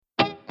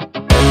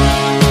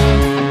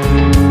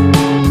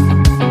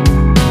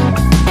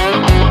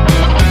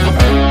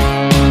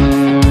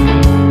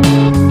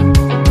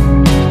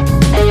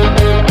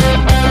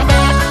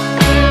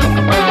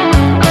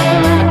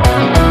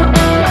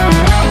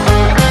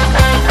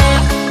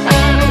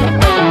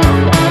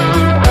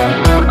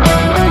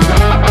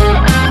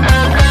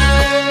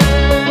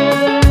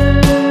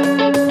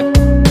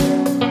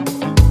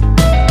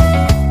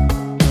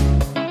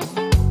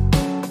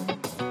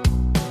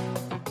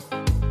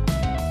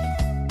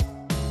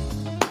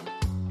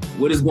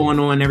What is going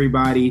on,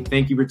 everybody?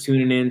 Thank you for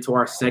tuning in to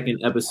our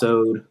second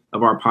episode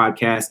of our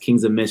podcast,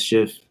 Kings of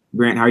Mischief.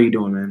 Grant, how are you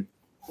doing, man?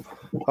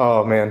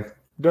 Oh man,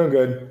 doing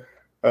good.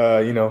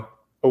 A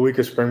week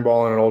of spring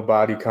ball and an old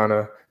body kind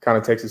of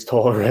takes its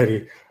toll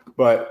already.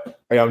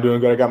 But hey, I'm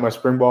doing good. I got my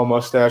spring ball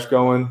mustache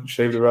going,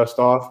 shaved the rest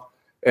off.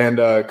 And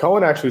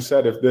Coen actually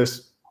said if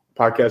this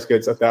podcast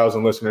gets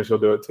 1,000 listeners, he'll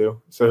do it too.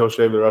 So he'll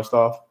shave the rest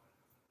off.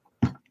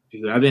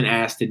 Dude, I've been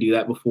asked to do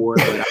that before,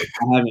 but I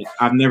haven't.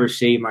 I've never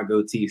shaved my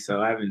goatee,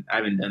 so I haven't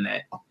done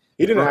that.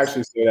 He didn't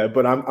actually say that,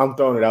 but I'm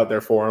throwing it out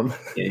there for him.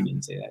 Yeah, he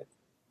didn't say that,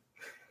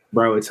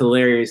 bro. It's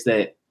hilarious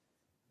that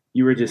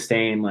you were just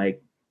saying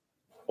like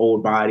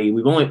old body.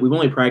 We've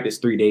only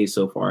practiced 3 days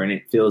so far, and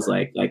it feels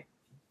like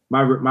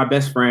my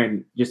best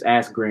friend just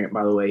asked Grant.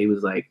 By the way, he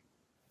was like,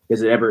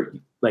 "Is it ever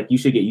like you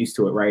should get used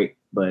to it, right?"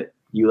 But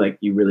you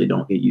really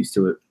don't get used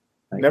to it.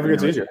 Like, never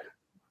gets easier.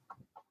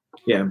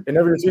 Yeah, it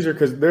never gets easier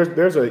because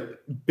there's a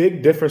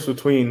big difference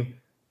between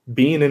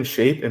being in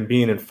shape and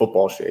being in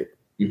football shape.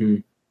 Mm-hmm.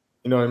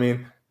 You know what I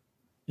mean?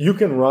 You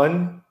can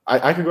run.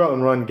 I could go out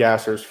and run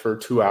gassers for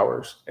 2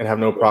 hours and have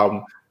no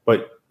problem.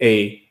 But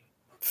a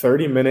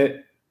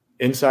 30-minute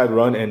inside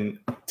run and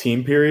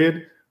team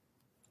period,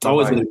 it's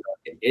always going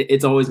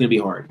to be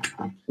hard.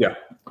 Yeah,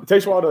 it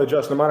takes a while to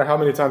adjust, no matter how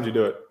many times you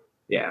do it.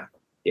 Yeah,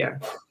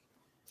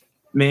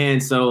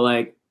 man. So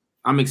like,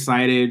 I'm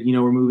excited. You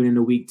know, we're moving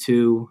into week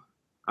 2.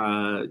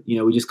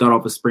 We just got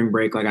off of spring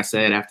break, like I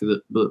said,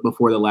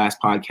 before the last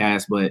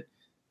podcast, but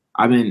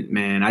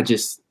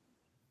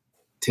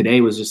today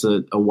was just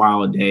a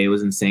wild day. It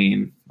was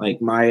insane. Like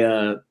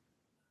let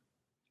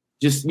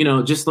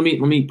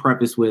me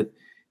preface with,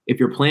 if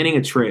you're planning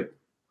a trip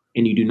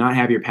and you do not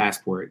have your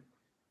passport,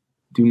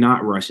 do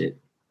not rush it,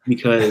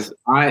 because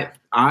I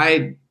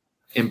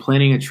am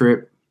planning a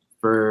trip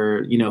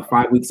for,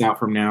 5 weeks out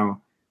from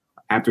now,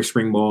 after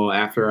spring ball,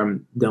 after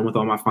I'm done with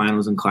all my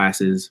finals and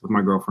classes with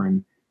my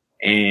girlfriend.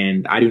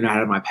 And I do not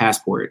have my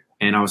passport.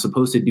 And I was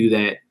supposed to do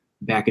that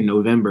back in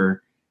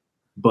November,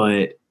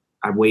 but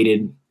I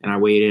waited and I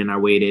waited and I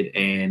waited,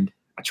 and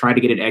I tried to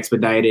get it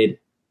expedited.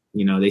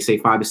 They say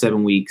 5 to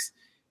 7 weeks,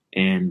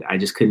 and I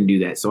just couldn't do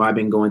that. So I've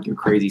been going through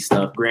crazy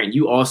stuff. Grant,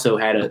 you also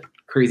had a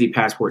crazy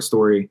passport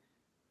story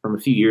from a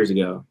few years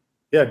ago.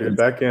 Yeah, dude,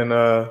 back in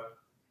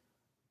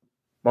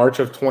March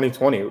of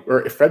 2020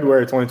 or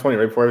February of 2020,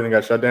 right before everything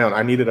got shut down,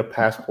 I needed a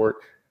passport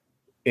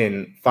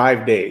in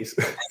 5 days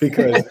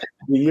because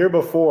the year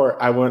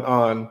before I went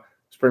on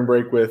spring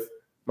break with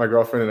my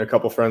girlfriend and a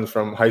couple friends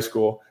from high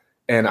school,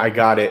 and I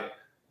got it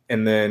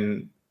and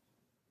then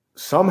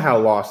somehow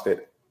lost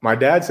it. My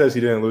dad says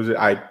he didn't lose it.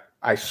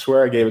 I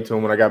swear I gave it to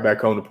him when I got back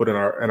home to put in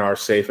our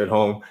safe at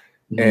home,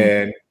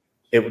 and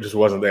it just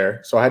wasn't there.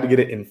 So I had to get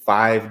it in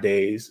 5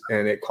 days,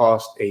 and it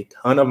cost a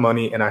ton of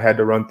money, and I had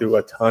to run through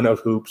a ton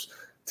of hoops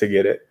to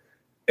get it.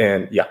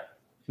 And yeah,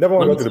 never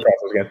want to go through the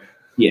process again.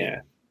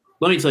 Yeah.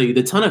 Let me tell you,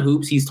 the ton of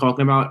hoops he's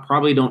talking about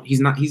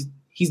he's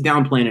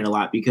downplaying it a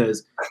lot,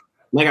 because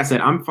like I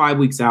said, I'm 5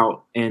 weeks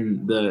out,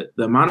 and the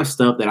amount of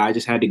stuff that I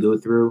just had to go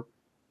through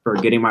for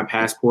getting my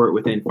passport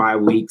within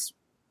 5 weeks,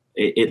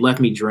 it left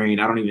me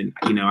drained. I don't even,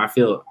 I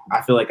feel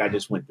like I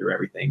just went through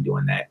everything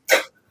doing that.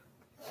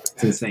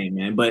 It's insane,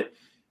 man. But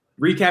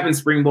recapping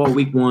spring ball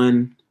week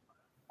 1,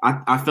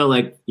 I felt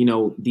like,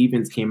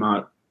 defense came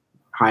out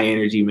high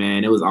energy,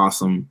 man. It was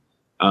awesome.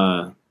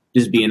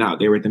 Just being out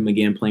there with them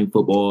again, playing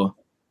football.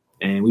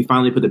 And we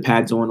finally put the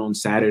pads on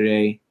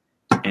Saturday.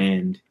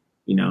 And,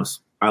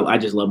 I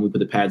just love when we put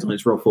the pads on.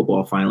 It's real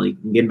football finally.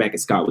 Getting back at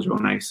Scott was real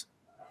nice.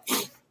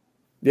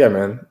 Yeah,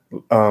 man.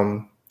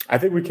 I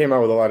think we came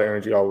out with a lot of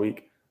energy all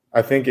week.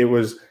 I think it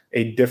was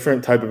a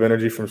different type of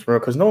energy from spring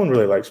ball, because no one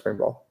really likes spring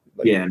ball.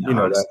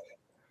 That.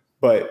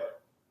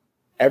 But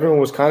everyone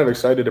was kind of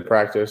excited to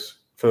practice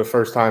for the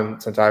first time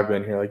since I've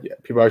been here. Like, yeah,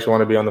 people actually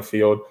want to be on the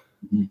field.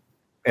 Mm-hmm.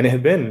 And it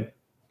had been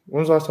 –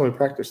 when was the last time we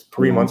practiced?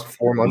 4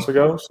 months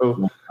ago?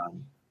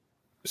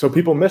 So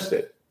people missed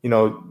it.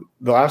 The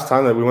last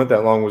time that we went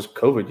that long was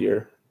COVID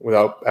year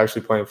without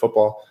actually playing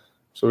football.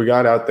 So we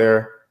got out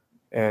there,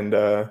 and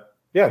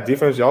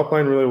defense, y'all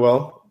playing really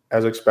well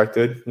as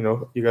expected.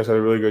 You guys had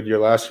a really good year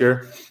last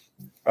year.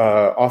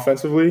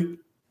 Offensively,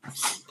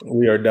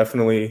 we are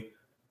definitely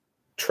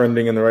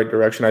trending in the right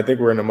direction. I think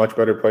we're in a much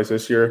better place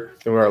this year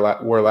than we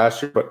were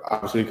last year, but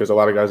obviously because a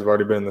lot of guys have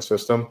already been in the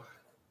system.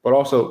 But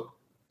also,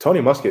 Tony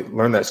Muskett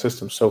learned that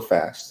system so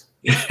fast.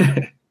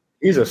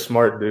 He's a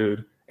smart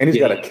dude, and he's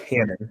got a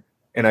cannon,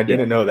 and I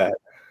didn't know that.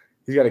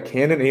 He's got a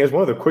cannon, and he has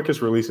one of the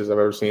quickest releases I've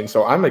ever seen.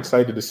 So I'm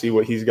excited to see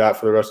what he's got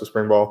for the rest of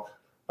spring ball.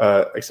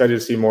 Excited to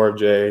see more of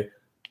Jay.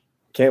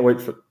 Can't wait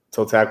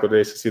till tackle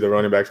days to see the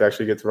running backs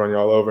actually get to run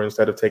y'all over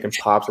instead of taking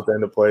pops at the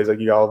end of plays like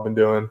y'all have been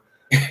doing.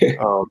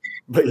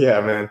 But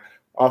yeah, man,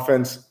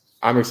 offense,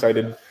 I'm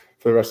excited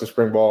for the rest of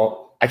spring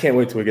ball. I can't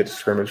wait till we get to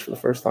scrimmage for the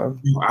first time.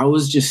 I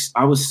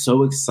was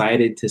so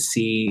excited to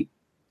see.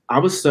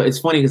 It's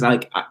funny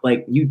because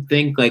like you'd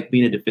think like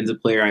being a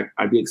defensive player,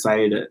 I'd be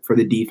excited for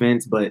the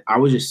defense, but I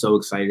was just so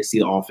excited to see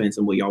the offense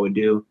and what y'all would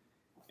do.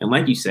 And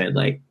like you said,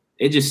 like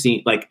it just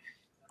seemed like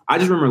I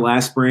just remember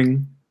last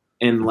spring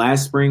And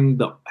last spring,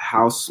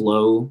 how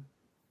slow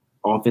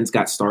offense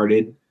got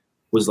started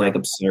was like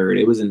absurd.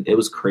 It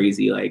was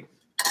crazy. Like,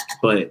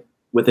 but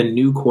with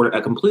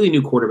a completely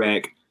new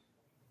quarterback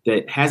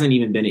that hasn't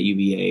even been at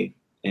UVA,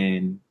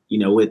 and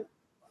with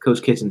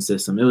Coach Kitchen's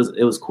system, it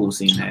was cool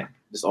seeing that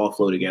just all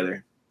flow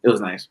together. It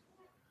was nice.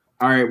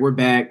 All right, we're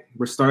back.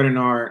 We're starting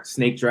our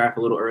snake draft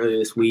a little earlier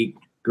this week.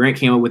 Grant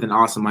came up with an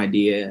awesome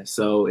idea.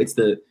 So it's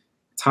the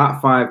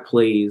top 5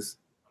 plays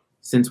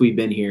since we've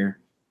been here,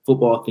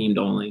 football themed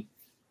only.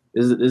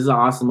 This is an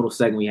awesome little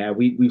segment we have.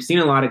 We've seen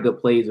a lot of good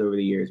plays over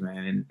the years,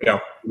 man. And, yeah,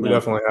 we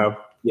definitely have.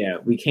 Yeah,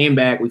 we came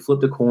back. We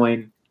flipped a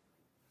coin.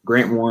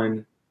 Grant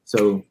won.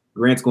 So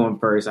Grant's going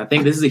first. I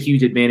think this is a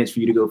huge advantage for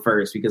you to go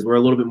first because we're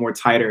a little bit more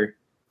tighter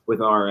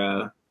with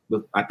our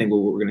I think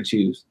what we're going to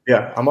choose.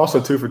 Yeah, I'm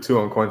also 2 for 2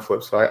 on coin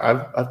flips. So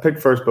I've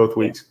picked first both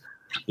weeks.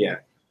 Yeah.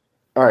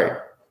 All right.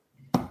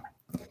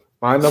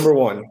 My number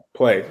 1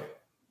 play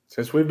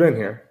since we've been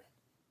here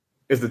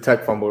is the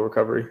Tech fumble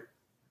recovery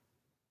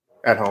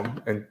at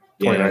home in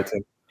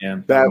 2019. Yeah.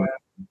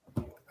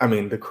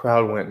 The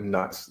crowd went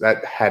nuts.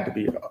 That had to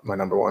be my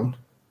number 1.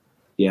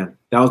 Yeah,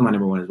 that was my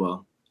number 1 as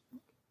well.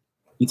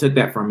 You took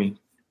that from me.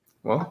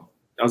 Well,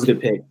 that was a good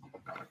pick.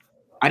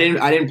 I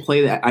didn't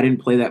play that. I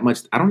didn't play that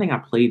much. I don't think I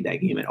played that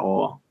game at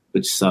all,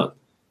 which sucked.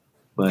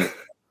 But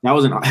that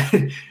was an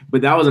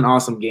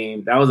awesome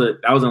game. That was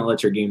an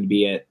electric game to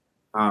be at.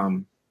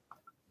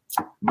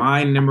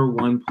 My number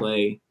 1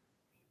 play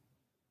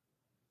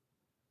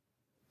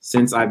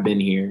since I've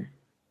been here,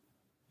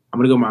 I'm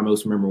gonna go my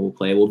most memorable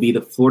play will be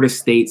the Florida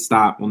State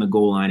stop on the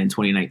goal line in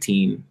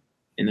 2019,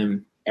 and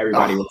then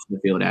everybody was in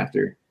the field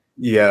after.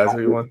 Yeah, that's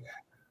what you want.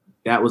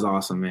 That was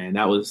awesome, man.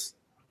 That was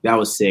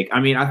sick. I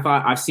mean,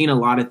 I've seen a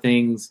lot of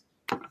things,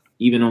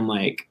 even on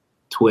like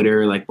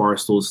Twitter, like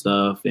Barstool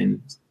stuff,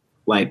 and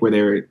like where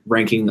they're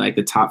ranking like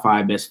the top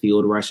 5 best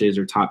field rushes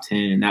or top 10,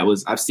 and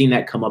I've seen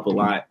that come up a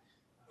lot,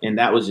 and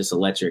that was just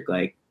electric.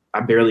 Like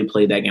I barely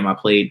played that game. I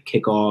played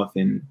kickoff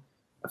and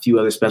a few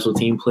other special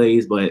team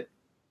plays, but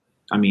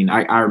I mean,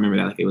 I remember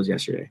that like it was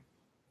yesterday.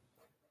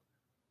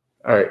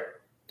 All right,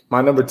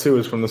 my number 2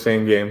 is from the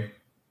same game.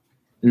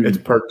 Mm-hmm. It's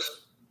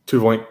Perk's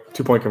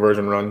 2-point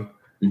conversion run.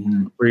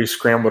 Mm-hmm. Where he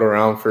scrambled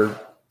around for,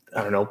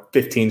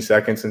 15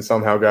 seconds and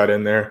somehow got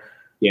in there.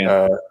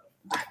 Yeah.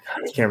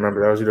 I can't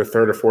remember. That was either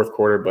third or fourth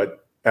quarter,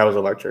 but that was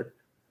electric.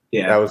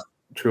 Yeah. That was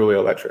truly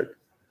electric.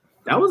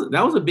 That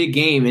was a big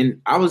game,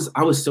 and I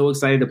was so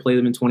excited to play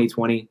them in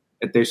 2020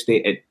 at their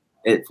state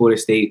at Florida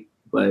State,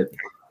 but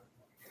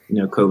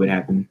COVID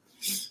happened.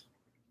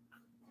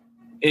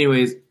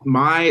 Anyways,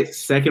 my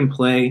second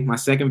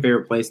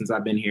favorite play since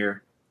I've been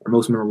here, or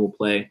most memorable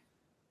play,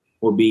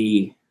 will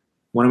be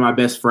one of my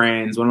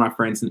friends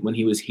when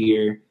he was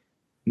here,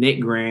 Nick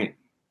Grant,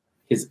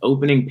 his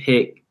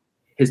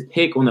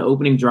pick on the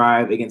opening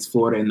drive against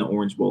Florida in the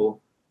Orange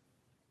Bowl.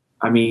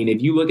 I mean,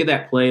 if you look at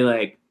that play,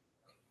 like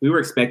we were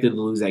expected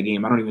to lose that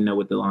game. I don't even know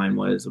what the line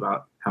was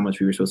about how much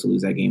we were supposed to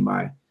lose that game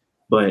by.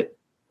 But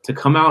to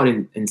come out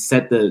and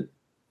set the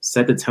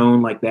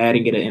tone like that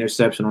and get an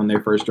interception on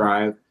their first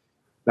drive,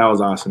 that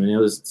was awesome. And it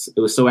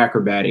was so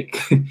acrobatic.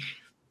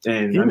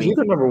 And he was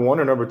either number 1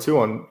 or number 2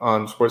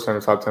 on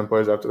SportsCenter top 10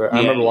 plays after that. Yeah.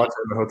 I remember watching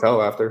it in the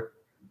hotel after.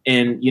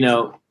 And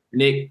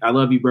Nick, I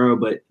love you, bro,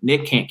 but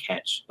Nick can't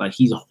catch. Like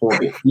he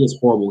has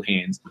horrible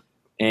hands,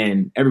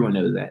 and everyone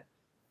knows that.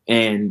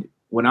 And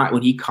when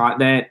he caught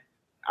that,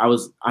 I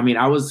was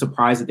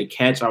surprised at the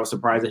catch. I was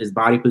surprised at his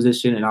body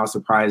position, and I was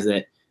surprised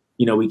that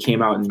we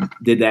came out and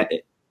did that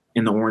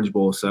in the Orange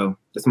Bowl. So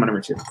that's my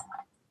number 2.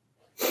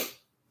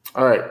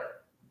 All right,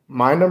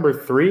 my number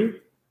 3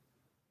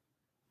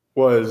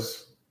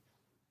 was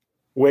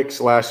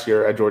Wicks last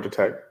year at Georgia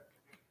Tech.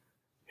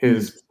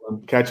 His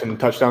catch and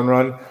touchdown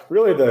run.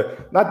 Really,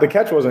 the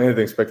catch wasn't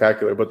anything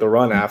spectacular, but the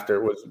run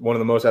after was one of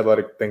the most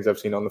athletic things I've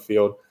seen on the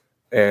field.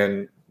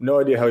 And no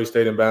idea how he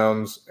stayed in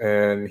bounds,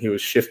 and he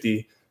was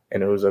shifty,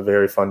 and it was a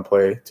very fun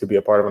play to be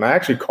a part of. And I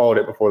actually called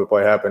it before the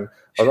play happened.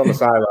 I was on the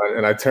sideline,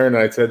 and I turned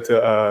and I said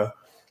to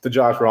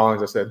Josh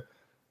Rawlings, I said,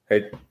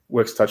 "Hey,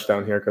 Wicks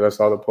touchdown here," because I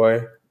saw the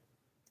play,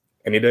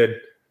 and he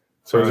did.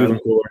 So it was even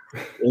cooler.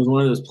 It was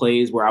one of those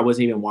plays where I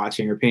wasn't even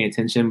watching or paying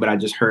attention, but I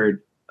just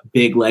heard a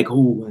big like,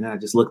 ooh, and I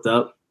just looked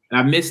up. And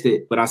I missed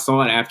it, but I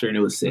saw it after, and it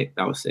was sick.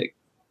 That was sick.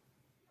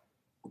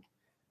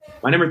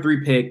 My number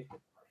 3 pick,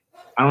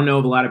 I don't know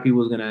if a lot of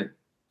people is going to,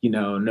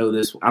 know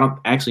this.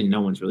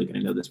 No one's really going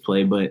to know this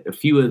play, but a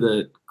few of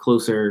the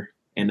closer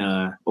and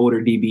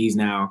older DBs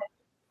now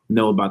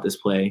know about this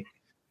play.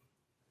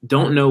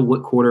 Don't know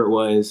what quarter it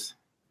was.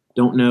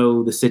 Don't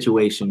know the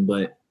situation,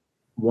 but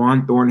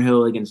Juan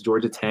Thornhill against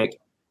Georgia Tech,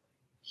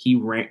 he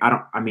ran.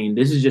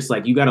 This is just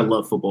like, you got to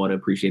love football to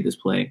appreciate this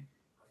play.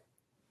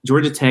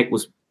 Georgia Tech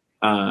was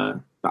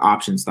the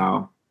option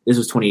style. This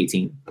was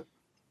 2018,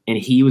 and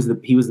he was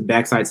the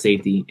backside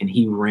safety, and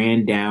he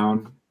ran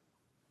down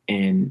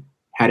and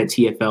had a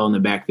TFL in the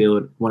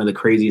backfield. One of the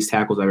craziest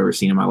tackles I've ever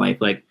seen in my life.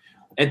 Like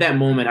at that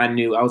moment, I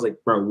knew. I was like,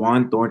 bro,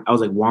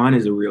 Juan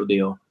is a real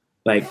deal.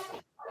 Like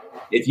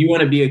if you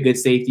want to be a good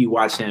safety,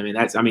 watch him. And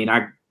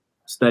I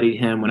studied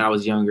him when I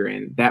was younger,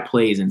 and that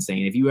play is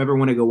insane. If you ever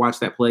want to go watch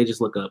that play,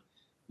 just look up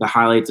the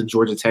highlights of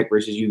Georgia Tech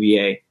versus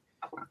UVA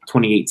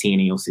 2018,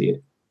 and you'll see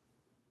it.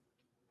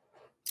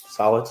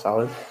 Solid.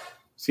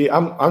 See,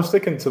 I'm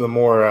sticking to the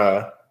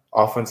more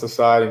offensive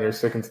side, and you're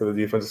sticking to the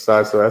defensive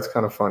side, so that's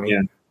kind of funny.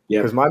 Yeah.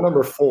 Because my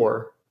number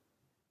 4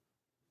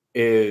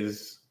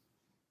 is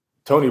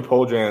Tony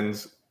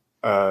Poljan's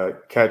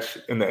catch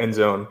in the end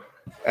zone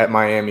at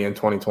Miami in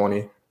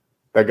 2020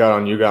 that got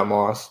on You Got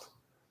Mossed.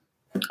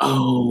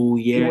 Oh,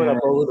 yeah. He went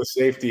up over the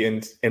safety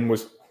and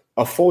was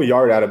a full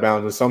yard out of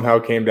bounds and somehow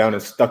came down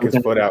and stuck his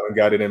foot out and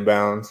got it in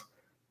bounds.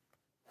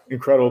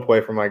 Incredible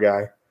play from my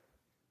guy.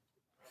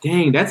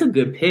 Dang, that's a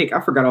good pick.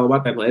 I forgot all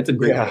about that play. That's a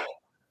great pick.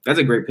 That's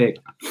a great pick.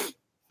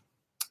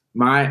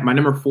 My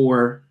number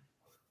 4,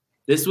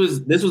 this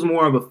was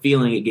more of a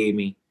feeling it gave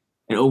me,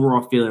 an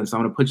overall feeling. So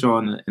I'm gonna put y'all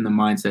in the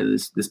mindset of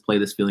this play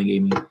this feeling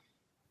gave me.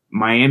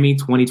 Miami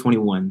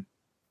 2021,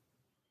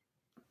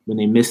 when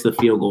they missed the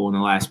field goal in the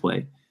last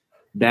play.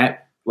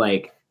 That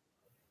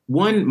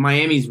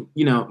Miami's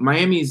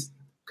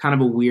kind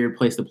of a weird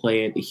place to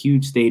play at. The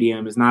huge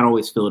stadium is not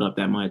always filled up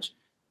that much,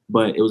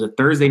 but it was a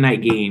Thursday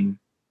night game.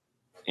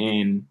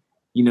 And,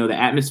 the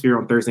atmosphere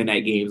on Thursday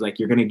night games, like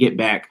you're going to get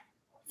back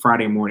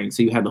Friday morning.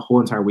 So you have the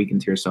whole entire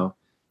weekend to yourself.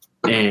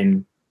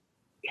 And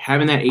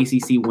having that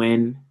ACC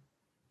win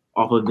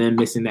off of them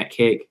missing that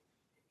kick,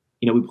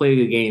 we played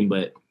a good game,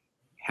 but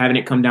having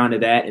it come down to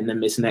that and then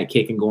missing that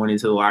kick and going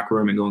into the locker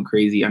room and going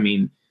crazy, I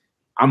mean,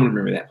 I'm going to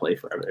remember that play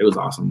forever. It was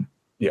awesome.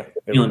 Yeah.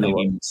 Feeling that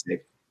game was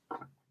sick.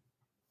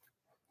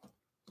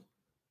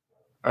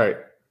 All right.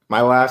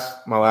 My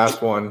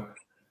last one.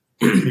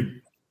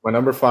 My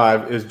number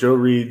 5 is Joe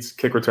Reed's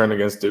kick return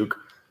against Duke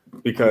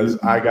because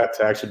I got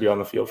to actually be on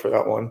the field for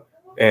that one.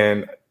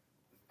 And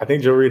I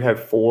think Joe Reed had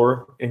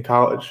 4 in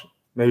college,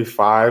 maybe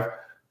 5.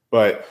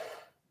 But,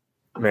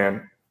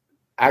 man,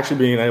 actually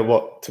being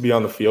able to be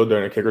on the field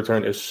during a kick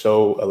return is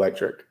so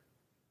electric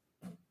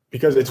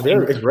because it's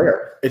rare.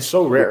 It's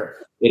so rare.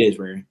 It is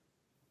rare.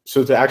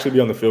 So to actually be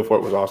on the field for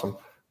it was awesome.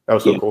 That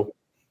was so cool.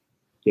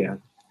 Yeah.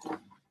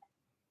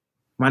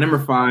 My number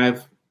 5,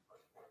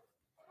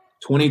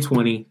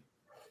 2020.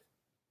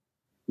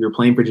 We were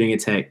playing Virginia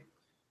Tech,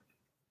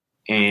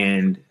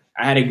 and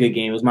I had a good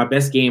game. It was my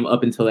best game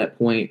up until that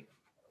point.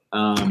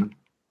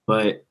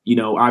 But,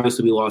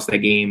 obviously we lost that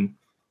game.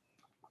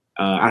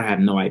 I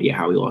have no idea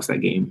how we lost that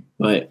game.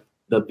 But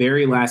the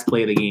very last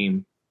play of the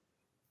game,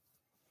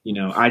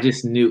 I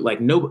just knew,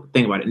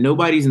 think about it.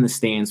 Nobody's in the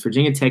stands.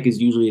 Virginia Tech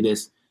is usually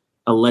this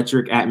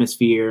electric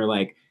atmosphere.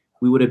 Like,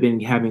 we would have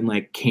been having,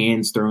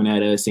 cans thrown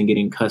at us and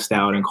getting cussed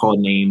out and called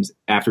names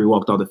after we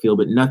walked off the field.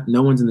 But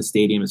no one's in the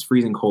stadium. It's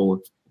freezing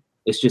cold.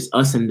 It's just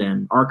us and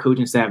them, our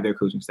coaching staff, their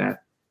coaching staff.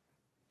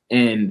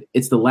 And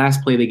it's the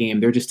last play of the game.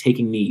 They're just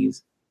taking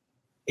knees.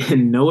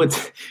 And Noah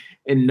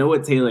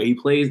Taylor, he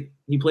played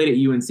at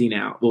UNC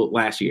now,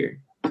 last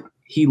year.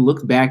 He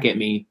looked back at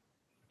me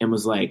and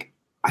was like,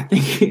 I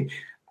can't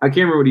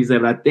remember what he said,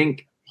 but I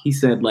think he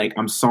said,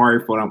 I'm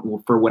sorry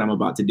for what I'm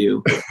about to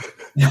do.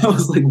 I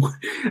was like,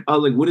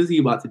 what is he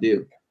about to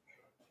do?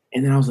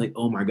 And then I was like,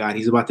 oh my God,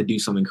 he's about to do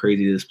something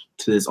crazy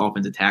to this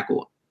offensive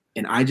tackle.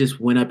 And I just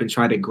went up and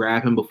tried to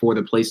grab him before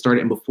the play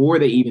started. And before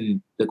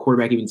the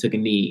quarterback even took a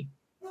knee,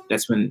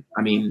 that's when,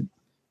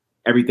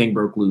 everything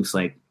broke loose.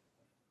 Fight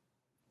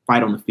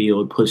on the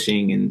field,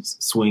 pushing and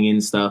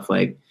swinging stuff.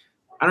 I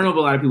don't know if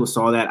a lot of people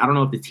saw that. I don't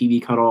know if the TV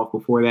cut off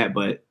before that,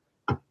 but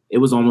it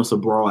was almost a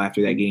brawl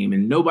after that game.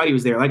 And nobody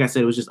was there. Like I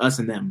said, it was just us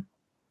and them.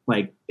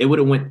 It would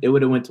have went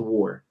to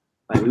war.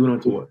 We would have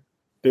went to war.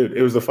 Dude,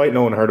 it was the fight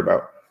no one heard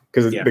about.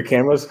 Because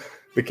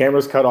the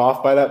cameras cut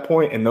off by that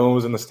point, and no one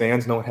was in the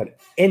stands. No one had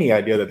any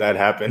idea that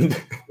happened.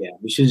 Yeah,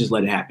 we should just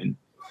let it happen.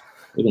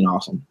 It'd been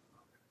awesome.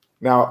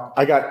 Now,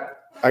 I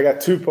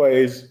got 2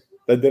 plays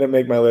that didn't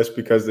make my list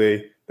because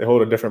they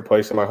hold a different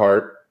place in my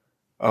heart.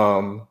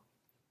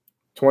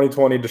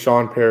 2020,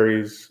 Deshaun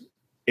Perry's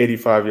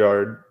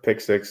 85-yard pick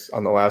six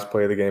on the last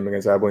play of the game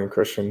against Abilene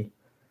Christian.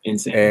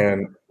 Insane.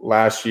 And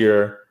last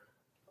year,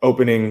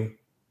 opening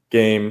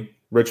game,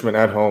 Richmond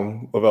at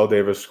home, Lavelle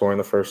Davis scoring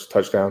the first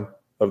touchdown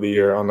of the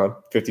year on the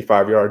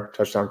 55-yard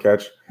touchdown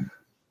catch.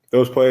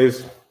 Those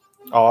plays,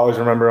 I'll always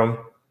remember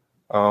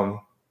them.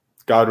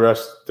 God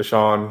rest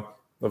Deshaun,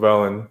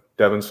 Lavelle, and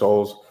Devin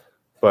Souls.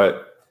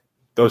 But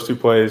those 2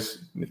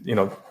 plays,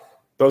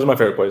 those are my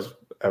favorite plays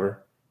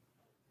ever.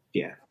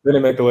 Yeah.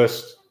 Didn't make the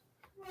list,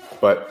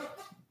 but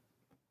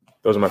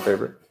those are my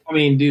favorite.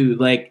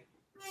 Dude,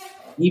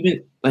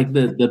 even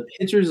the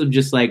pictures of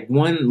just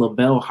one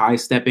Lavelle high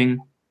stepping.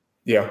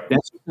 Yeah.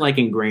 That's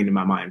ingrained in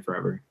my mind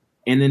forever.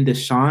 And then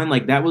Deshaun,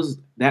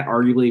 that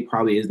arguably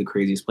probably is the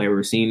craziest play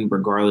we've seen,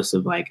 regardless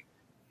of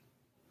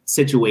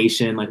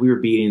situation. We were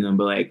beating them,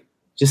 but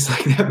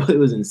that play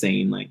was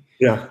insane.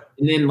 Yeah.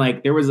 And then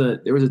there was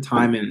a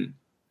time in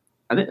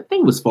I think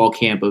it was fall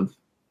camp of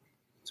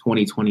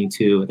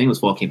 2022. I think it was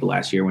fall camp of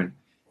last year when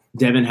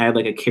Devin had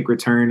a kick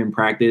return in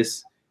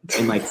practice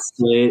and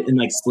slid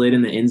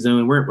in the end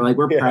zone. We're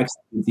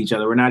practicing with each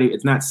other. We're not.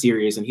 It's not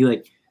serious. And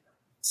he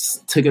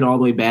took it all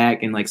the way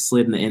back and like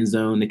slid in the end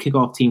zone. The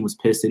kickoff team was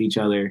pissed at each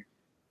other.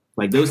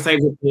 Like those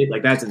types of shit,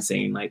 like that's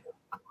insane. Like,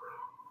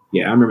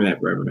 yeah, I remember that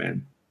forever,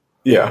 man.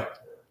 Yeah.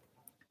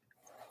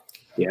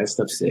 Yeah, that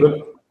stuff's sick.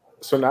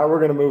 So now we're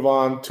going to move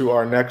on to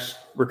our next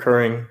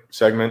recurring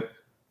segment.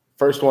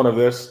 First one of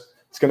this,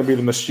 it's going to be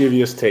the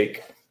mischievous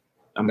take.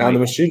 The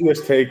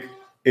mischievous take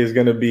is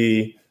going to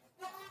be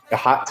a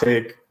hot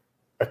take,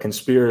 a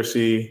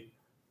conspiracy,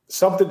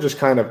 something just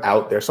kind of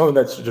out there, something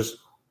that's just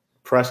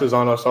presses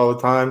on us all the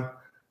time.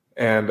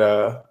 And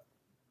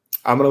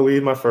I'm going to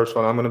lead my first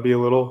one. I'm going to be a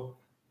little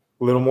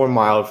more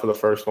mild for the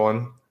first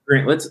one.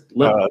 Grant,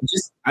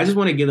 I just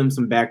want to give them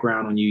some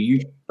background on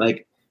you.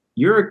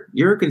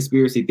 You're a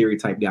conspiracy theory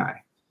type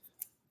guy.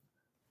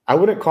 I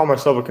wouldn't call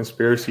myself a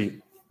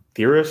conspiracy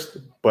theorist,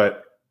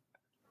 but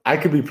I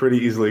could be pretty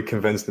easily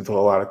convinced into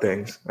a lot of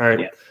things. All right.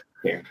 Yeah.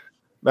 Fair.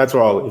 That's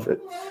where I'll leave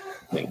it.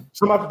 Yeah.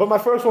 So my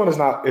first one is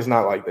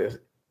not like this.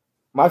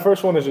 My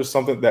first one is just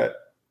something that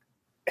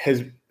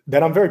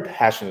I'm very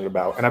passionate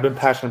about, and I've been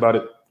passionate about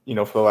it,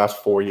 for the last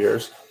 4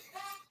 years.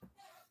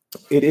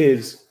 It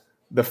is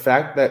the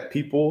fact that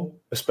people,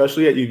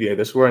 especially at UVA,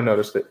 this is where I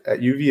noticed it,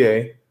 at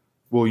UVA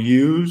will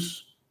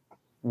use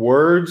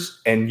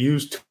words and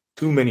use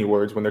too many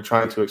words when they're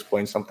trying to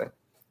explain something.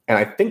 And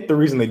I think the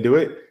reason they do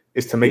it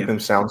is to make them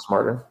sound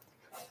smarter.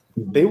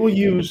 They will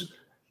use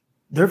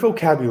their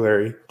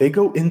vocabulary. They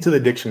go into the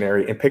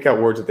dictionary and pick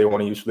out words that they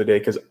want to use for the day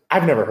because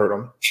I've never heard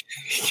them.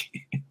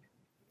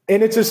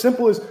 And it's as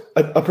simple as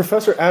a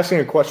professor asking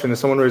a question and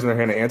someone raising their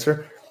hand to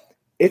answer.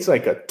 It's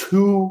like a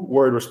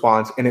 2-word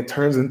response, and it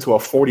turns into a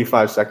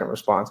 45-second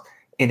response.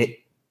 And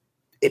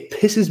it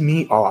pisses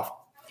me off.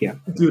 Yeah.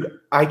 Dude,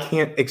 I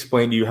can't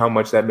explain to you how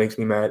much that makes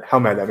me mad, how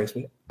mad that makes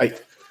me.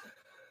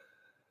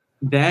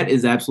 That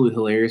is absolutely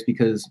hilarious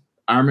because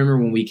I remember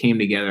when we came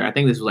together, I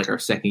think this was like our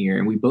second year,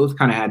 and we both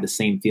kind of had the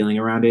same feeling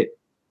around it.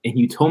 And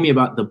you told me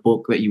about the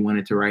book that you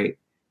wanted to write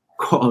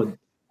called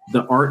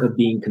The Art of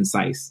Being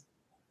Concise.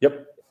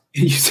 Yep.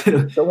 And you said,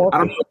 I don't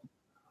know.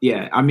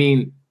 Yeah, I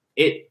mean,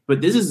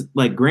 but this is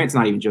like, Grant's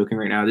not even joking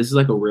right now. This is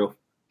like a real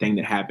thing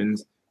that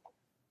happens.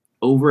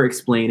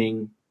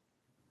 Over-explaining,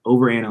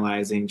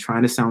 over-analyzing,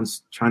 trying to sound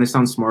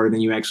smarter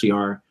than you actually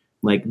are.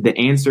 Like the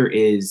answer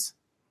is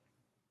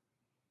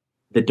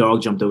the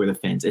dog jumped over the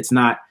fence. It's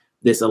not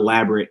this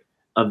elaborate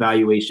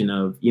evaluation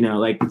of,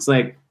 it's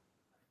like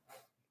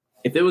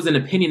if it was an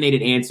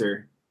opinionated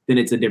answer, then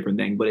it's a different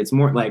thing. But it's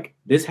more like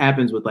this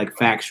happens with like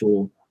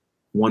factual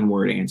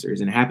 1-word answers,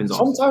 and it happens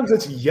often. Sometimes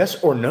it's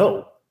yes or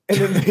no. And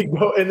then they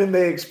go and then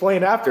they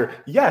explain after,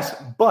 yes,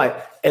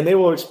 but, and they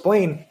will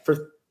explain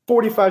for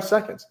 45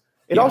 seconds.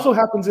 It also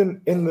happens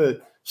in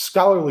the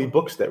scholarly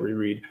books that we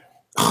read.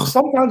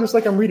 Sometimes it's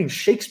like I'm reading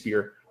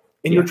Shakespeare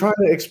and you're trying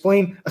to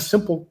explain a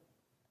simple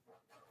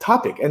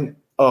topic. And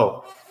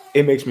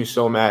it makes me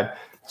so mad.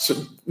 So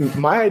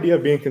my idea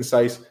of being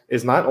concise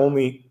is not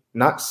only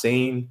not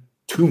saying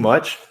too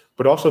much,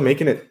 but also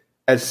making it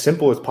as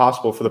simple as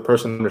possible for the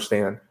person to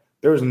understand.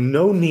 There is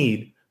no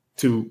need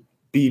to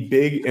be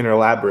big and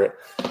elaborate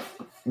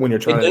when you're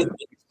trying to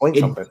explain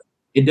something.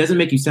 It doesn't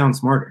make you sound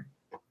smarter.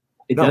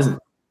 It doesn't.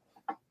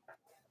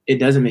 It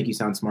doesn't make you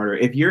sound smarter.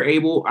 If you're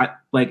able,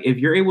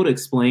 to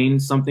explain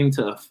something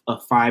to a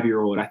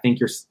 5-year-old, I think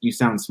you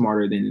sound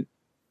smarter than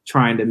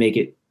trying to make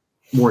it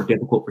more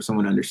difficult for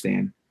someone to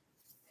understand.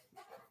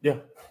 Yeah,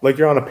 like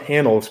you're on a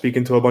panel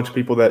speaking to a bunch of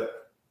people that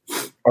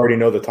already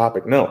know the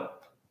topic. No.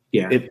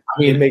 Yeah, it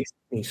makes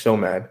me so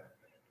mad.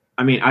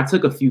 I mean, I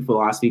took a few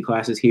philosophy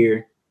classes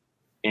here,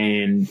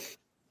 and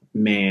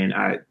man,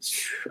 I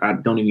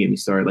don't even get me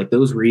started. Like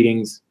those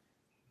readings,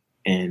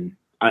 and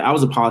I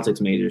was a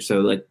politics major, so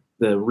like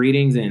the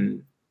readings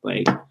and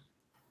like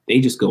they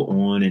just go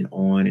on and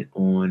on and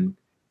on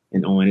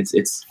and on.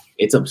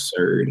 It's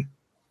absurd.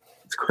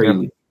 It's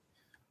crazy.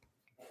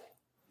 Yeah.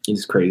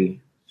 It's crazy.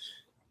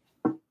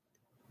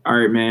 All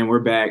right, man, we're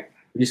back.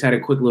 We just had a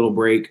quick little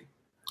break,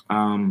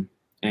 and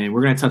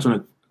we're gonna touch on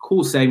a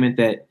cool segment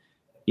that,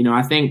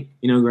 I think,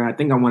 Grant, I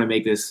think I want to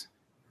make this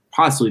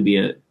possibly be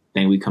a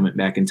thing we come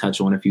back and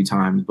touch on a few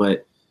times,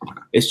 but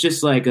it's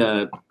just like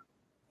a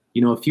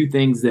few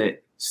things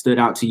that stood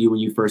out to you when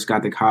you first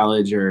got to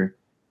college, or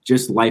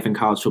just life in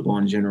college football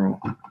in general.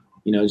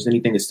 Just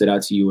anything that stood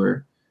out to you,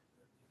 or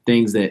a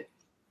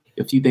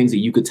few things that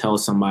you could tell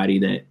somebody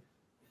that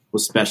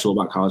was special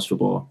about college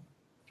football.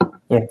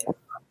 Yeah.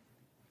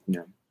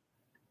 Yeah.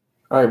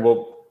 All right.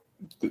 Well,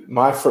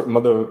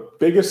 the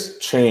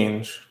biggest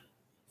change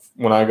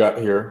when I got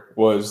here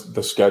was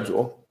the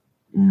schedule.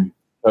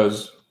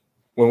 Because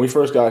when we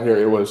first got here,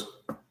 it was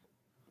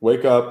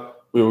wake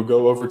up, we would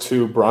go over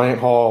to Bryant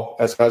Hall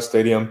at Scott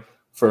Stadium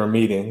for a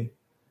meeting,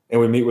 and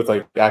we meet with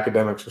like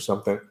academics or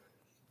something.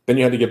 Then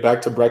you had to get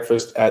back to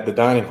breakfast at the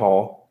dining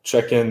hall,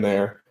 check in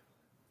there,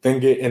 then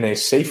get in a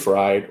safe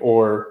ride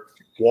or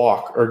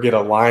walk or get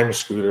a Lime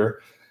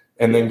scooter,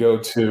 and then go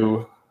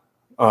to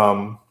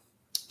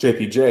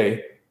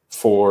JPJ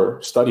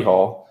for study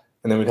hall.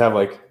 And then we'd have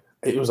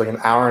it was like an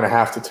hour and a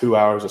half to 2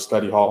 hours of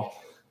study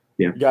hall.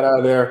 Yeah. You got out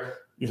of there,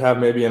 you'd have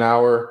maybe an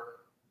hour,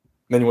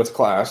 then you went to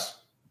class.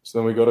 So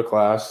then we go to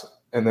class,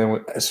 and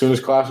then as soon as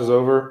class is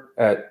over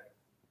at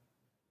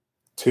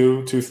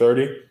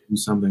 2:30,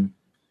 something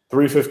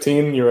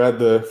 3:15, you're at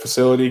the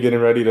facility getting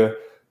ready to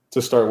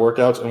start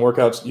workouts. And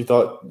workouts, you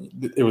thought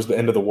it was the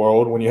end of the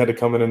world when you had to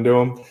come in and do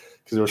them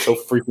because they were so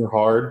freaking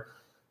hard.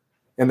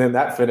 And then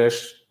that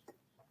finished,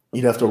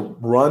 you'd have to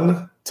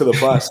run to the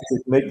bus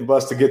to make the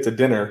bus to get to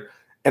dinner.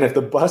 And if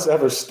the bus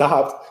ever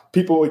stopped,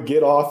 people would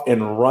get off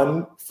and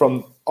run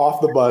from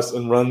off the bus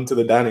and run to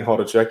the dining hall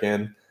to check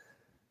in.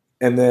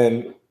 And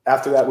then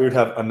after that, we would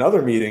have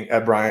another meeting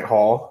at Bryant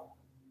Hall.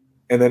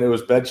 And then it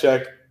was bed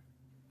check.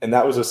 And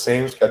that was the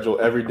same schedule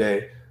every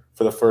day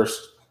for the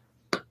first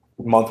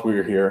month we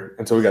were here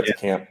until we got to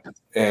camp.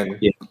 And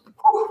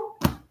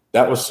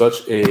that was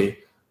such a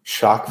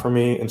shock for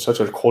me and such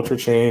a culture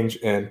change.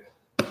 And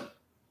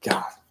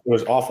God, it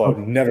was awful. I would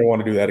never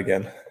want to do that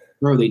again.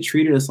 Bro, they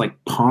treated us like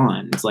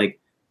pawns. Like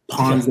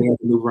pawns that have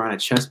to move around a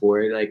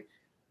chessboard. Like,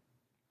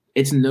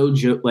 it's no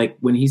joke. Like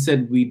when he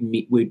said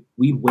we'd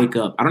wake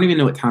up. I don't even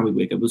know what time we'd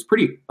wake up. It was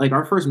pretty. Like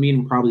our first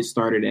meeting probably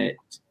started at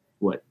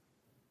what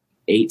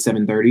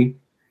 7:30.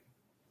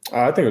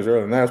 I think it was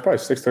earlier than that. It was probably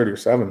 6:30 or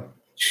 7.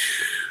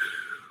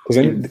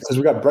 Because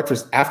we got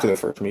breakfast after the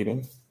first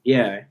meeting.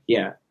 Yeah,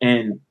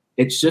 and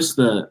it's just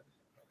the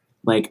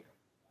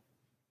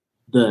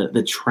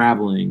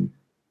traveling,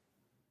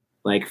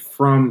 like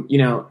from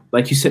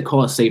like you said,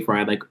 call it safe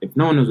ride. Like if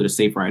no one knows what a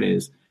safe ride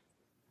is,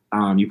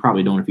 you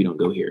probably don't if you don't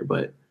go here.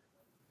 But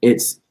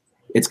it's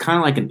kind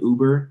of like an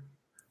Uber,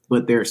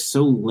 but they're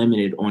so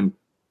limited on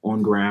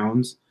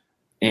grounds,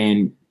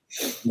 and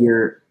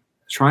you're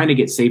trying to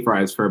get safe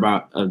rides for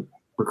about a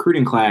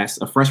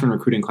freshman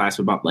recruiting class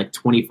of about like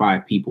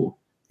 25 people.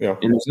 Yeah.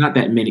 And there's not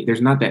that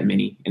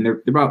many. And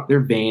they're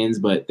vans,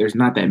 but there's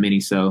not that many.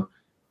 So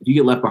if you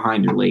get left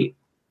behind, you're late.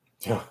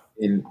 Yeah.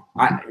 And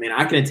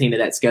I can attain to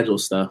that schedule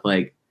stuff.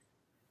 Like,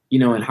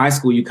 in high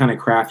school, you kind of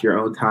craft your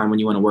own time when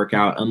you want to work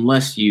out,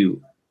 unless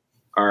you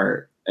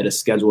are at a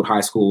scheduled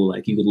high school,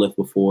 like you could lift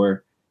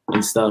before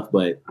and stuff.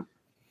 But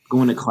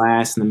going to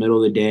class in the middle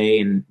of the day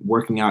and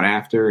working out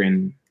after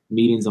and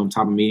meetings on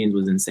top of meetings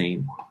was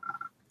insane.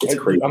 It's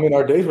crazy. I mean,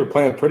 our days were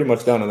planned pretty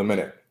much down to the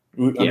minute.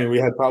 I mean, we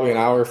had probably an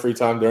hour of free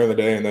time during the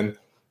day and then,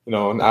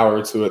 an hour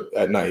or two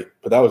at night.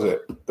 But that was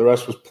it. The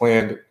rest was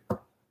planned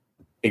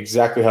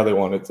exactly how they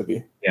wanted it to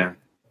be. Yeah.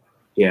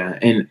 Yeah.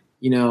 And,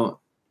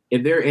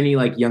 if there are any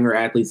like younger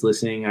athletes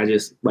listening, I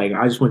just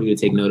want you to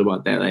take note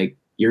about that. Like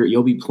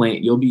you'll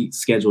be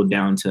scheduled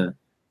down to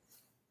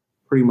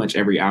pretty much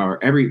every hour,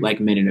 every like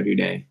minute of your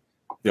day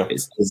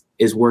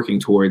is working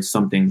towards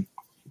something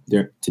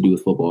to do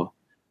with football.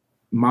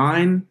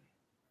 Mine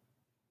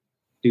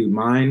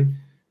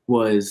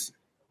was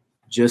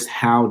just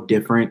how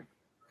different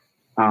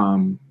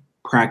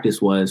practice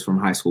was from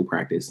high school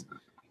practice.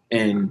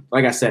 And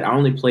like I said, I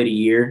only played a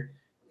year,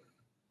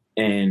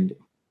 and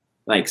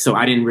so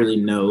I didn't really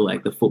know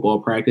like the football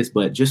practice,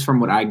 but just from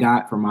what I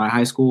got from my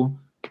high school,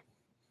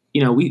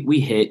 we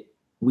hit,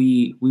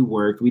 we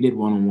worked, we did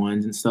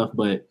one-on-ones and stuff,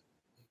 but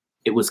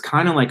it was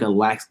kind of like a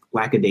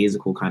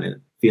lackadaisical kind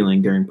of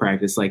feeling during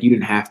practice. Like you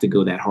didn't have to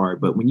go that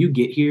hard, but when you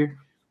get here,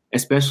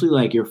 especially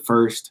like your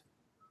first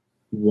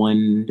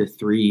 1 to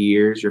 3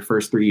 years, your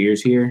first 3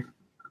 years here,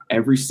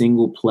 every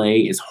single play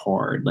is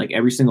hard. Like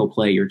every single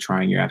play, you're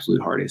trying your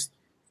absolute hardest.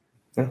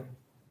 Yeah.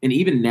 And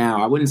even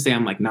now, I wouldn't say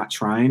I'm like not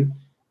trying,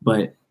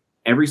 but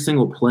every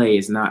single play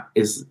is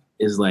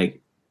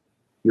like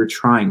you're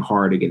trying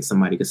hard against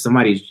somebody because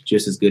somebody's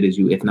just as good as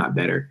you, if not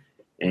better.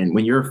 And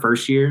when you're a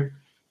first year,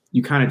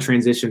 you kind of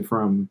transition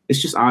from,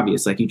 it's just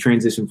obvious. Like you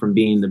transition from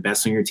being the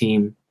best on your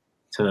team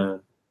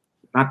to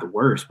not the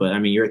worst, but I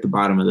mean, you're at the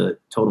bottom of the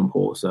totem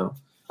pole. So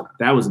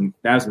that was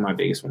my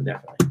biggest one,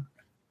 definitely.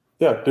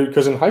 Yeah, dude,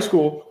 because in high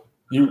school,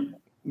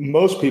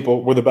 most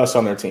people were the best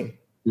on their team,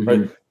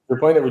 right? You're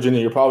playing at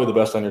Virginia, you're probably the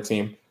best on your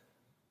team.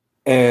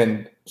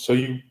 And so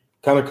you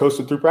kind of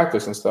coasted through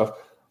practice and stuff.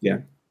 Yeah.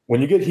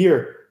 When you get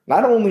here,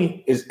 not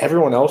only is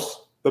everyone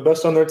else the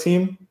best on their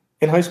team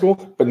in high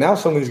school, but now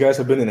some of these guys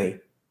have been in a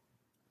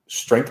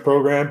strength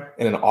program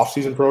and an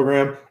off-season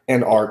program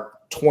and are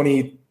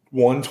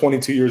 21,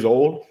 22 years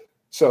old.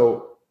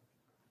 So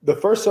the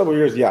first several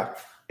years,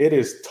 it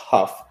is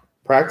tough.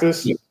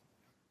 Practice,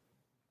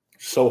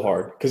 so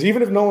hard. Because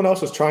even if no one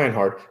else is trying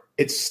hard,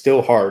 it's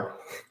still hard.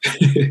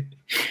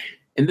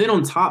 And then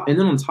on top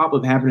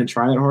of having to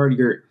try it hard,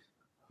 you're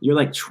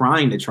like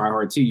trying to try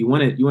hard too. You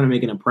want to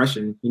make an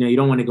impression. You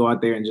don't want to go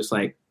out there and just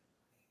like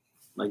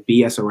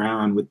BS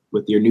around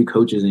with your new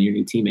coaches and your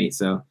new teammates.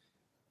 So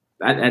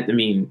I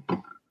mean,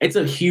 it's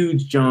a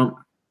huge jump,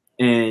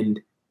 and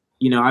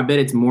I bet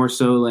it's more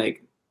so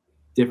like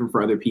different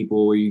for other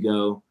people where you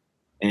go.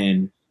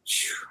 And I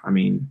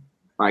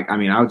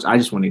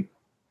just want to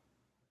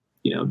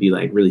be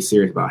like really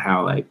serious about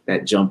how like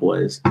that jump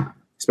was,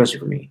 especially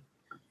for me.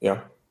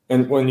 Yeah.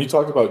 And when you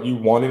talked about you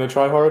wanting to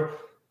try hard,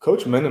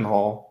 Coach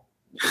Mendenhall,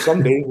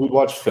 some days we'd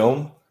watch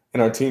film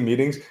in our team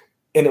meetings,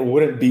 and it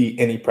wouldn't be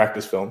any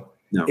practice film.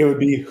 No. It would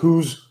be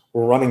who's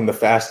running the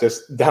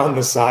fastest down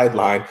the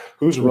sideline,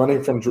 who's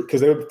running from –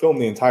 because they would film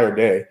the entire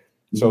day.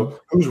 So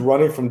who's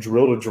running from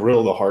drill to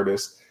drill the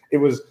hardest? It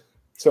was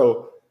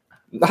so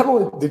not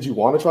only did you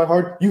want to try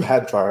hard, you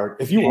had to try hard.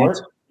 If you weren't,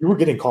 you were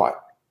getting caught.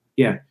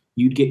 Yeah.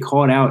 You'd get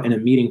called out in a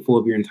meeting full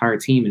of your entire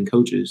team and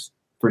coaches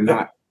for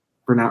not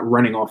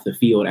running off the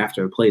field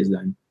after a play is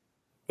done.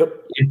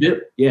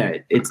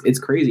 Yep. It's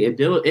crazy.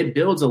 It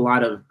builds a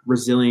lot of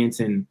resilience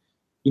and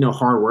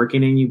hard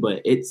working in you,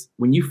 but it's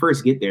when you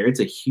first get there, it's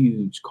a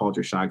huge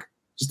culture shock.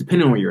 Just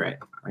depending on where you're at.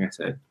 Like I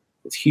said,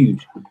 it's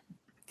huge.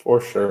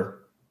 For sure.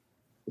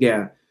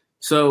 Yeah.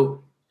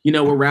 So,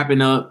 we're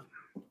wrapping up.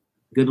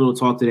 Good little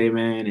talk today,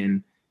 man.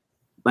 And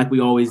like we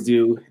always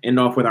do, end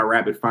off with our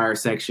rapid fire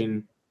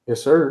section.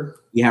 Yes, sir.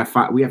 We have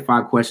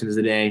 5 questions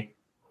today.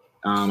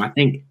 I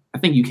think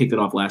you kicked it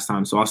off last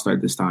time, so I'll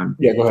start this time.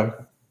 Yeah, go ahead.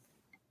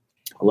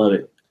 I love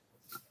it.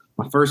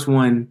 My first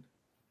one,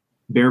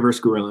 bear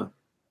versus gorilla.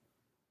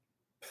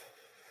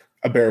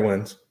 A bear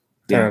wins.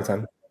 10 out of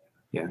 10.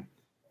 Yeah.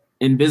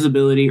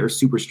 Invisibility or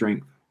super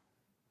strength?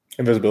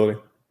 Invisibility.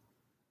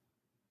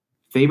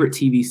 Favorite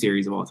TV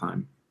series of all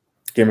time?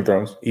 Game of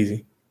Thrones.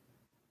 Easy.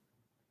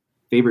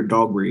 Favorite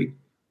dog breed?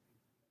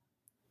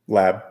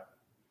 Lab.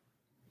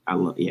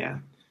 Yeah.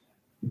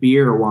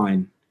 Beer or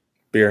wine?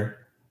 Beer.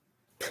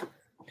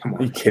 Come on.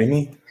 Are you kidding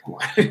me? Come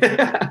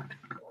on.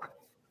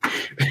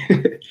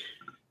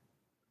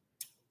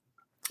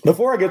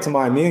 Before I get to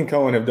mine, me and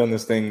Coen have done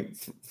this thing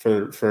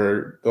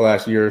for the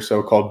last year or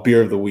so called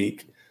Beer of the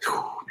Week.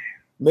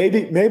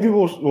 Maybe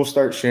we'll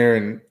start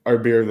sharing our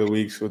Beer of the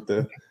Weeks with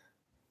the.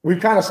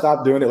 We've kind of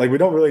stopped doing it. Like we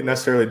don't really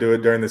necessarily do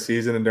it during the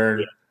season and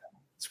during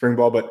spring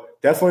ball,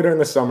 but definitely during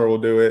the summer we'll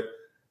do it,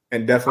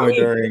 and definitely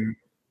during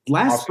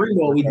last spring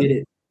ball we did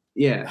it.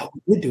 Yeah, oh,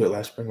 we did do it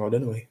last spring ball,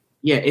 didn't we?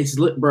 Yeah, it's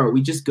lit, bro.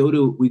 We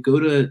go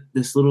to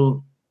this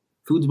little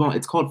Foods Ball.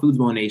 It's called Foods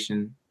Ball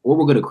Nation, or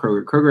we'll go to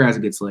Kroger. Kroger has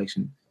a good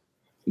selection.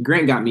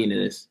 Grant got me into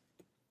this,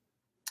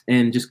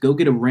 and just go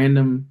get a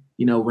random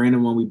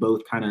one we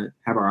both kind of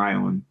have our eye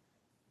on,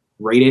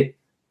 rate it,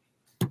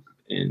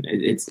 and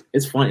it's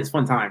fun. It's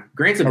fun time.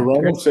 Grant's a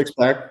random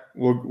 6-pack.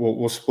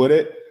 We'll split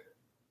it.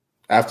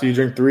 After you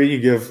drink 3, you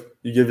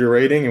give your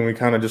rating, and we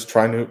kind of just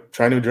try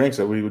new drinks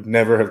that we would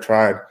never have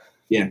tried.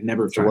 Yeah,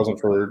 never. If it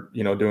wasn't for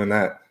doing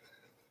that.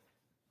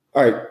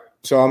 All right,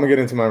 so I'm gonna get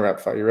into my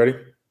rapid fire. You ready?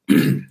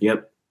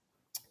 Yep.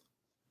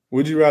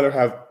 Would you rather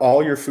have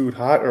all your food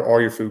hot or all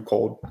your food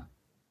cold?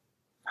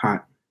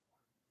 Hot.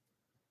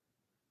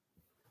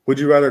 Would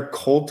you rather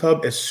cold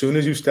tub as soon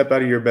as you step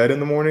out of your bed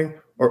in the morning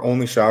or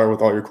only shower with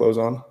all your clothes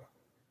on?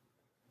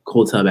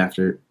 Cold tub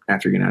after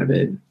getting out of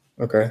bed.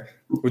 Okay.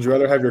 Would you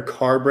rather have your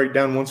car break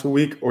down once a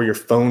week or your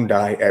phone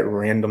die at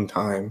random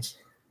times?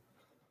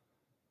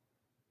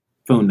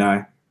 Phone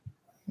die.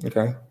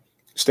 Okay.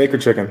 Steak or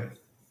chicken?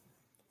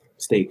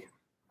 Steak.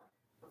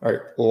 All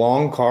right.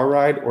 Long car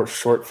ride or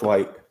short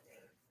flight?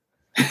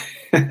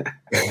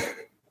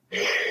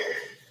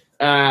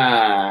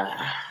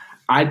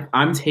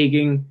 I'm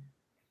taking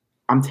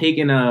what's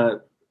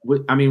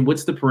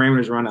the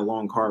parameters around a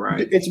long car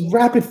ride? It's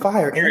rapid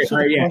fire. All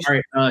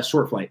right.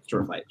 Short flight.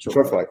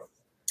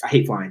 I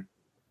hate flying.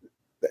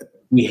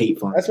 We hate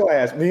flying. That's why I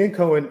asked. Me and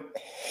Coen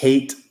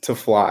hate to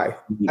fly.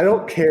 I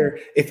don't care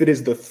if it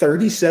is the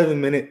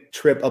 37-minute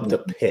trip up to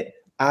Pitt.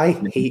 I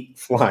hate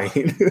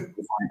flying.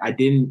 I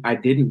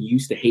didn't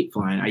used to hate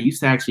flying. I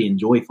used to actually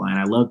enjoy flying.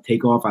 I love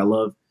takeoff. I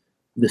love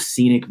the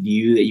scenic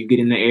view that you get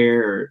in the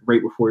air or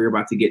right before you're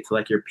about to get to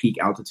like your peak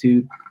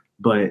altitude.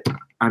 But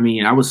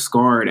I was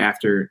scarred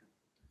after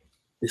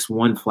this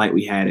one flight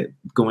we had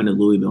going to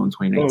Louisville in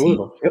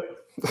 2019. Yep.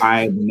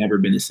 I've never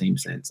been the same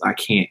since. I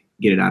can't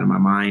get it out of my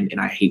mind, and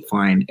I hate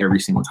flying every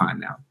single time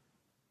now.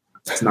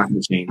 It's not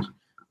going to change.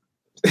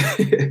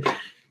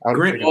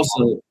 Grant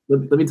also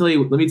let me tell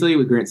you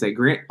what Grant said.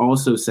 Grant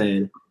also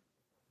said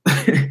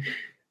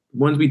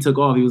once we took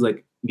off, he was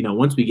like,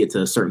 once we get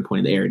to a certain point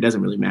in the air, it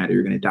doesn't really matter.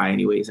 You're going to die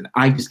anyways. And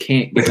I just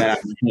can't get that out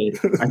of my head.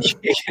 I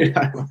can't get it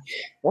out of my head.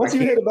 Once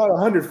you hit about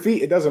 100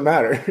 feet, it doesn't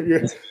matter.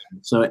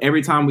 So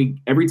every time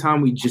we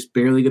just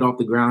barely get off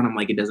the ground, I'm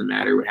like, it doesn't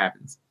matter what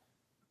happens.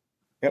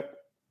 Yep.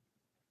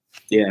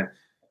 Yeah.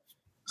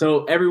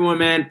 So everyone,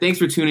 man, thanks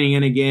for tuning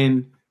in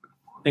again.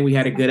 I think we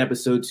had a good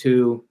episode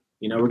too.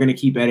 We're going to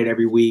keep at it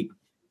every week.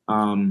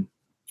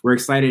 We're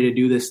excited to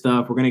do this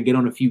stuff. We're going to get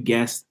on a few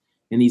guests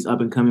in these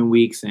up and coming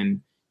weeks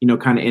and,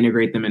 kind of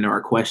integrate them into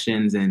our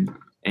questions and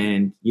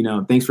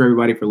thanks for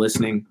everybody for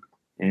listening.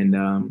 And,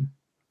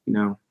 it's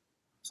an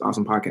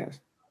awesome podcast.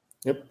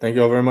 Yep. Thank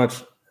you all very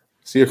much.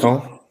 See you,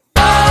 Colin.